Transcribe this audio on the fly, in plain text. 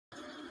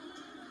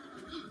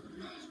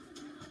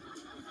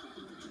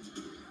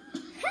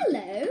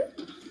Hello,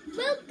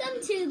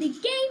 welcome to the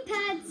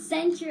Gamepad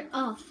Center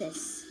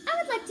office.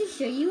 I would like to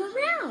show you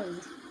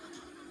around.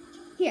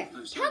 Here,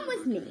 come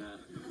with me.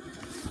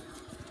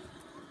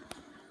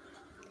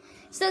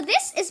 So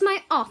this is my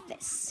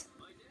office.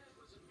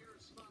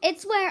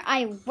 It's where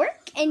I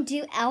work and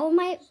do all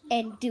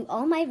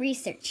my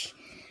research,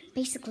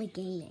 basically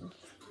gaming.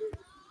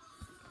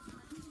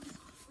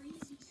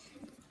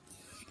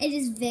 It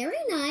is very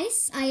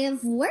nice. I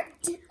have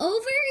worked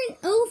over and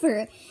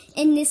over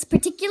in this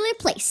particular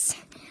place.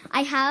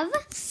 I have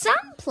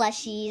some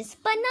plushies,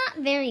 but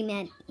not very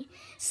many.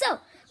 So,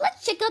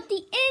 let's check out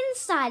the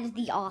inside of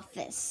the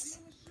office.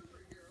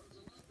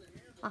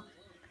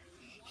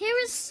 Here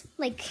is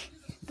like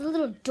the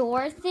little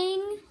door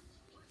thing.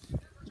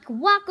 You can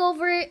walk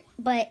over it,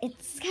 but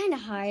it's kind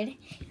of hard.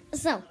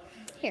 So,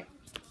 here.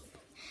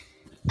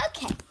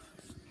 Okay.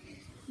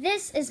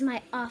 This is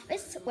my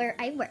office where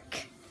I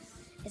work.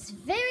 It's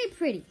very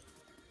pretty.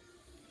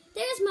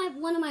 There's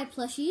one of my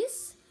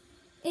plushies.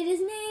 It is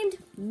named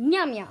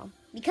Meow Meow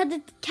because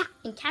it's a cat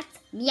and cats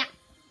meow.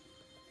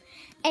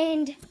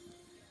 And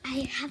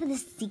I have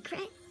this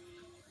secret.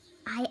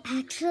 I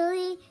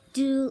actually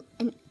do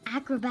an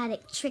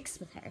acrobatic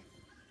tricks with her.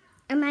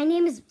 And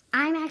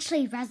I'm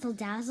actually Razzle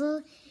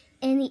Dazzle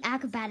in the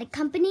acrobatic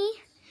company.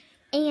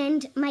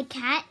 And my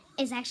cat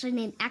is actually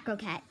named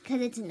Acrocat because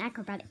it's an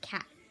acrobatic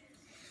cat.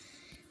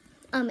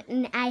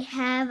 And I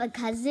have a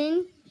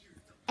cousin,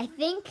 I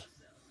think,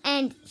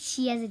 and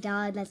she has a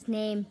dog that's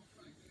named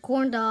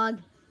Corn Dog,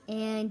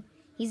 and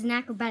he's an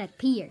acrobatic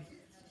peer.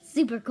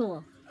 Super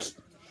cool.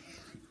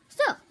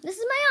 So, this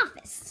is my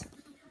office.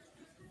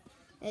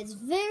 It's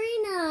very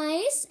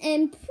nice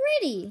and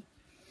pretty.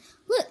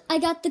 Look, I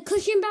got the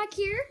cushion back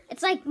here.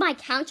 It's like my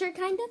counter,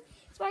 kind of.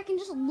 It's where I can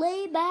just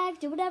lay back,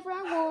 do whatever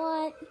I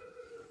want.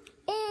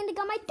 And I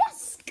got my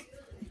desk.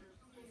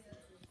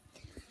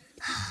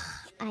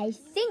 I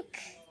think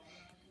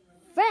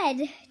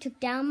Fred took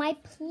down my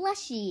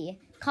plushie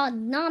called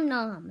Nom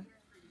Nom.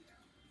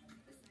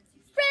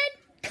 Fred,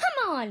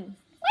 come on!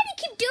 Why do you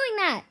keep doing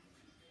that?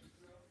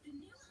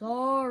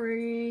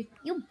 Sorry.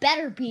 You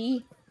better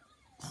be.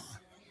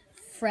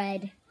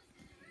 Fred.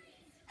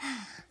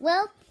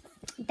 Well,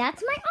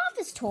 that's my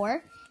office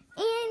tour.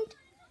 And,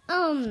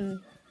 I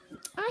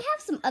have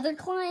some other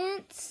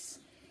clients.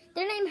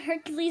 They're named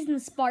Hercules and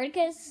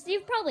Spartacus.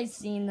 You've probably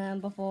seen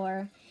them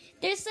before.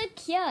 They're so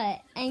cute.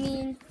 I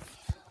mean,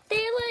 they're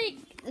like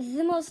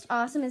the most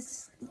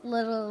awesomest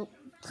little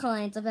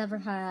clients I've ever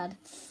had.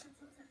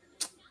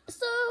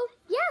 So,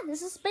 yeah,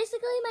 this is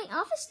basically my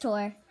office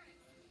tour.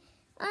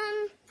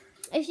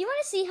 If you want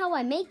to see how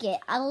I make it,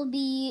 I'll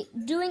be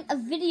doing a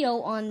video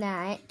on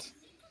that.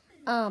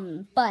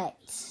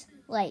 But,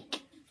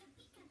 like,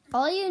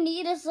 all you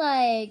need is,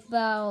 like,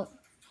 about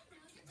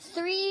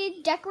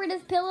 3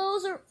 decorative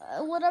pillows or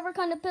whatever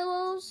kind of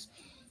pillows.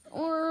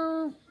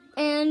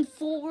 And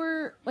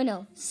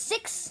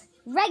 6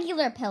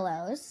 regular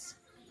pillows.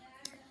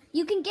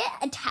 You can get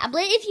a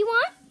tablet if you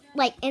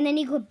want, and then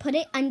you could put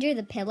it under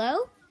the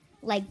pillow,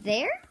 like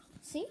there.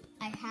 See,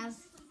 I have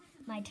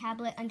my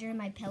tablet under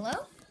my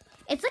pillow.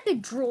 It's like a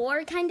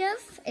drawer, kind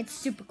of. It's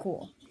super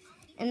cool.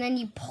 And then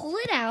you pull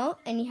it out,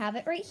 and you have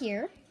it right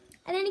here.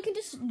 And then you can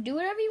just do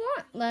whatever you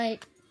want,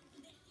 like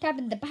tap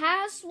in the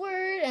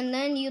password, and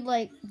then you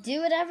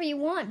do whatever you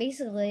want,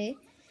 basically.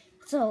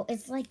 So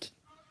it's like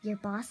your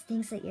boss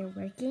thinks that you're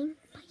working,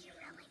 but you're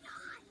really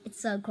not.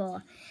 It's so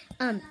cool.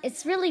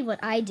 It's really what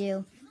I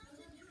do.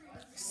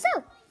 So,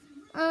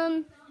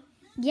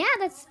 yeah,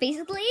 that's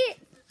basically it.